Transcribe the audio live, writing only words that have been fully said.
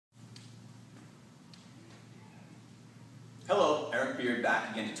Beard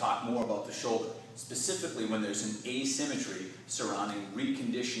back again to talk more about the shoulder, specifically when there's an asymmetry surrounding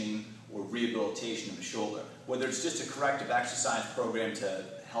reconditioning or rehabilitation of the shoulder. Whether it's just a corrective exercise program to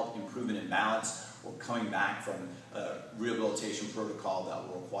help improve an imbalance, or coming back from a rehabilitation protocol that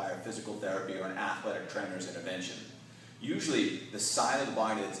will require physical therapy or an athletic trainer's intervention. Usually, the side of the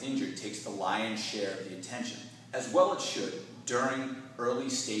body that's injured takes the lion's share of the attention, as well it should during early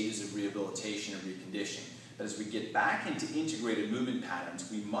stages of rehabilitation and reconditioning. But as we get back into integrated movement patterns,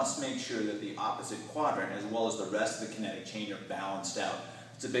 we must make sure that the opposite quadrant, as well as the rest of the kinetic chain, are balanced out.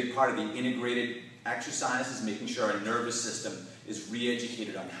 It's a big part of the integrated exercises, making sure our nervous system is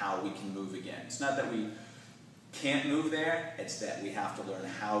re-educated on how we can move again. It's not that we can't move there, it's that we have to learn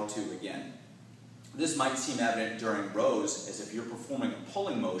how to again. This might seem evident during rows, as if you're performing a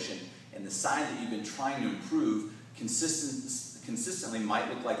pulling motion and the side that you've been trying to improve consistently might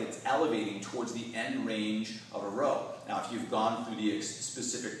look like it's elevating towards the end range of a row. Now, if you've gone through the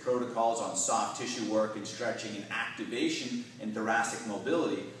specific protocols on soft tissue work and stretching and activation and thoracic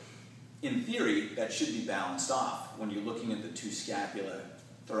mobility, in theory, that should be balanced off when you're looking at the two scapular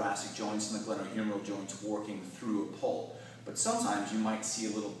thoracic joints and the glenohumeral joints working through a pull. But sometimes you might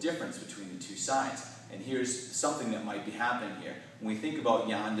see a little difference between the two sides. And here's something that might be happening here. When we think about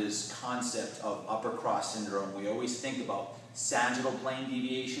Yanda's concept of upper cross syndrome, we always think about sagittal plane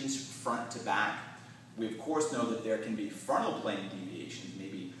deviations, front to back. We of course know that there can be frontal plane deviations,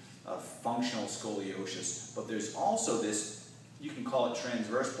 maybe functional scoliosis, but there's also this, you can call it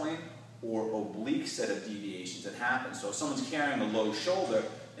transverse plane or oblique set of deviations that happen. So if someone's carrying a low shoulder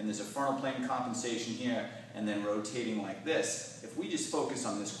and there's a frontal plane compensation here and then rotating like this, if we just focus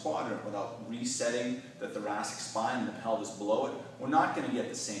on this quadrant without resetting the thoracic spine and the pelvis below it, we're not going to get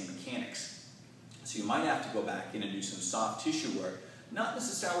the same mechanics. So you might have to go back in and do some soft tissue work, not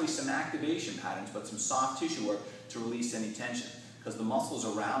necessarily some activation patterns, but some soft tissue work to release any tension, because the muscles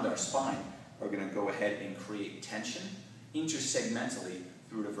around our spine are going to go ahead and create tension intersegmentally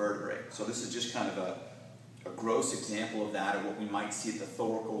through the vertebrae. So this is just kind of a gross example of that, of what we might see at the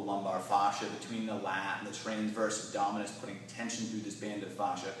thoracolumbar fascia between the lat and the transverse abdominis, putting tension through this band of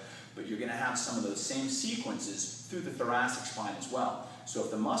fascia. But you're going to have some of those same sequences through the thoracic spine as well. So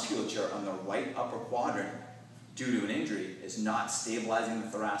if the musculature on the right upper quadrant, due to an injury, is not stabilizing the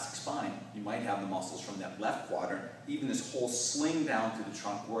thoracic spine, you might have the muscles from that left quadrant, even this whole sling down through the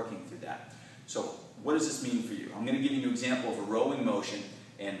trunk, working through that. So what does this mean for you? I'm going to give you an example of a rowing motion,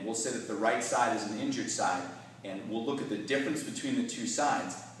 and we'll say that the right side is an injured side, and we'll look at the difference between the two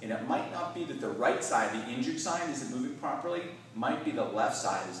sides. And it might not be that the right side, the injured side, isn't moving properly. It might be the left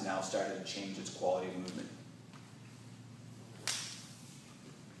side has now started to change its quality of movement.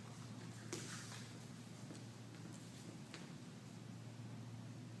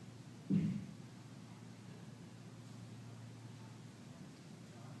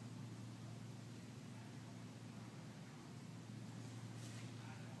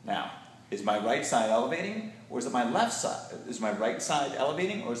 Now, is my right side elevating, or is it my left side? Is my right side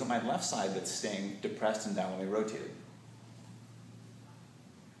elevating, or is it my left side that's staying depressed and downwardly rotated?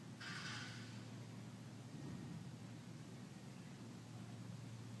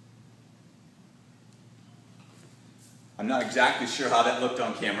 I'm not exactly sure how that looked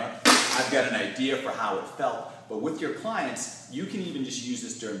on camera. I've got an idea for how it felt. But with your clients, you can even just use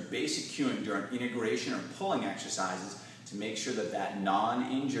this during basic cueing, during integration or pulling exercises, to make sure that that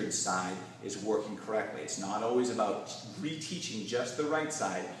non-injured side is working correctly. It's not always about reteaching just the right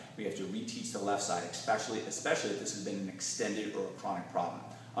side. We have to reteach the left side, especially if this has been an extended or a chronic problem.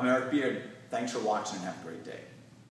 I'm Eric Beard. Thanks for watching and have a great day.